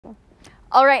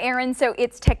All right, Aaron, so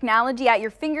it's technology at your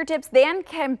fingertips that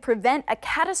can prevent a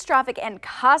catastrophic and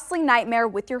costly nightmare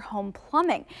with your home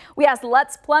plumbing. We asked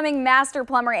Let's Plumbing master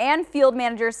plumber and field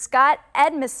manager Scott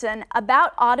Edmondson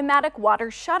about automatic water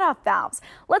shutoff valves.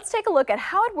 Let's take a look at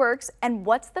how it works and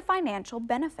what's the financial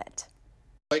benefit.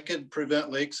 It could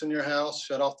prevent leaks in your house,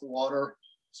 shut off the water,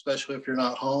 especially if you're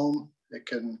not home. It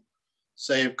can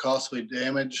save costly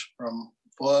damage from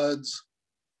floods.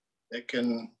 It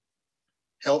can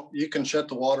help. You can shut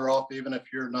the water off even if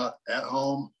you're not at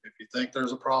home. If you think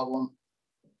there's a problem,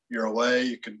 you're away,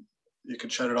 you can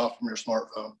shut it off from your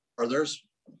smartphone. Or there's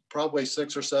probably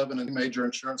 6 or 7 major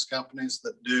insurance companies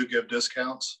that do give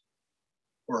discounts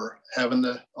for having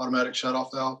the automatic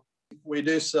shutoff valve. We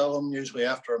do sell them usually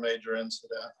after a major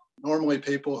incident. Normally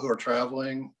people who are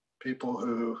traveling, people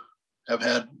who have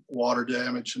had water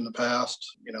damage in the past,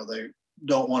 they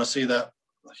don't want to see that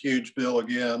huge bill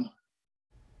again.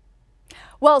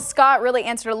 Well, Scott really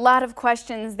answered a lot of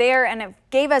questions there and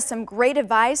gave us some great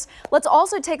advice. Let's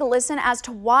also take a listen as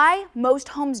to why most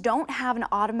homes don't have an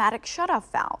automatic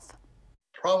shutoff valve.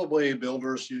 Probably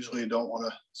builders usually don't want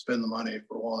to spend the money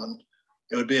for one.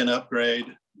 It would be an upgrade.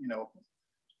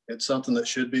 It's something that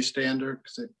should be standard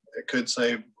because it could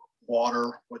save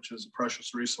water, which is a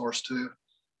precious resource too.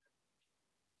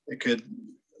 It could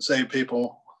save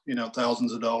people,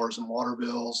 thousands of dollars in water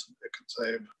bills. It could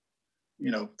save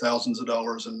thousands of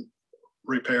dollars in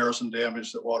repairs and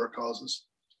damage that water causes.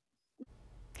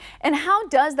 And how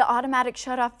does the automatic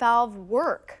shutoff valve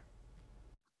work?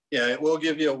 Yeah, it will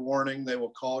give you a warning. They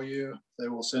will call you. They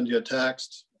will send you a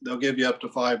text. They'll give you up to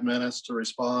 5 minutes to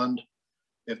respond.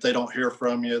 If they don't hear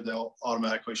from you, they'll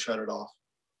automatically shut it off.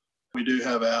 We do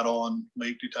have add-on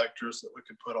leak detectors that we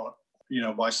could put on,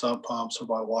 by sump pumps or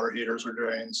by water heaters or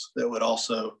drains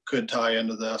that could tie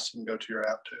into this and go to your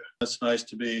app too. It's nice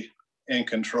to be in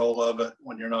control of it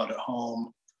when you're not at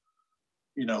home,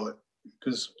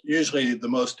 because usually the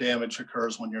most damage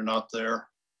occurs when you're not there.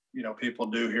 People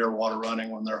do hear water running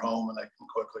when they're home and they can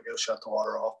quickly go shut the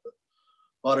water off. But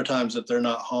a lot of times if they're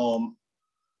not home,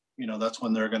 that's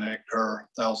when they're going to incur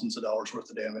thousands of dollars worth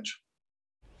of damage.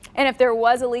 And if there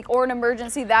was a leak or an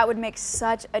emergency, that would make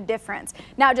such a difference.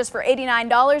 Now, just for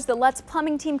 $89, the Let's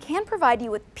Plumbing team can provide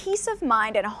you with peace of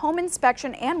mind and a home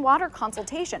inspection and water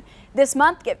consultation. This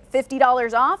month, get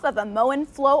 $50 off of a Moen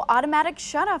Flow automatic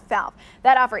shutoff valve.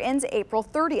 That offer ends April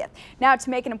 30th. Now, to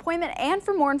make an appointment and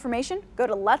for more information, go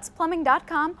to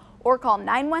letsplumbing.com or call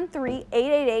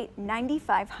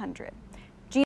 913-888-9500.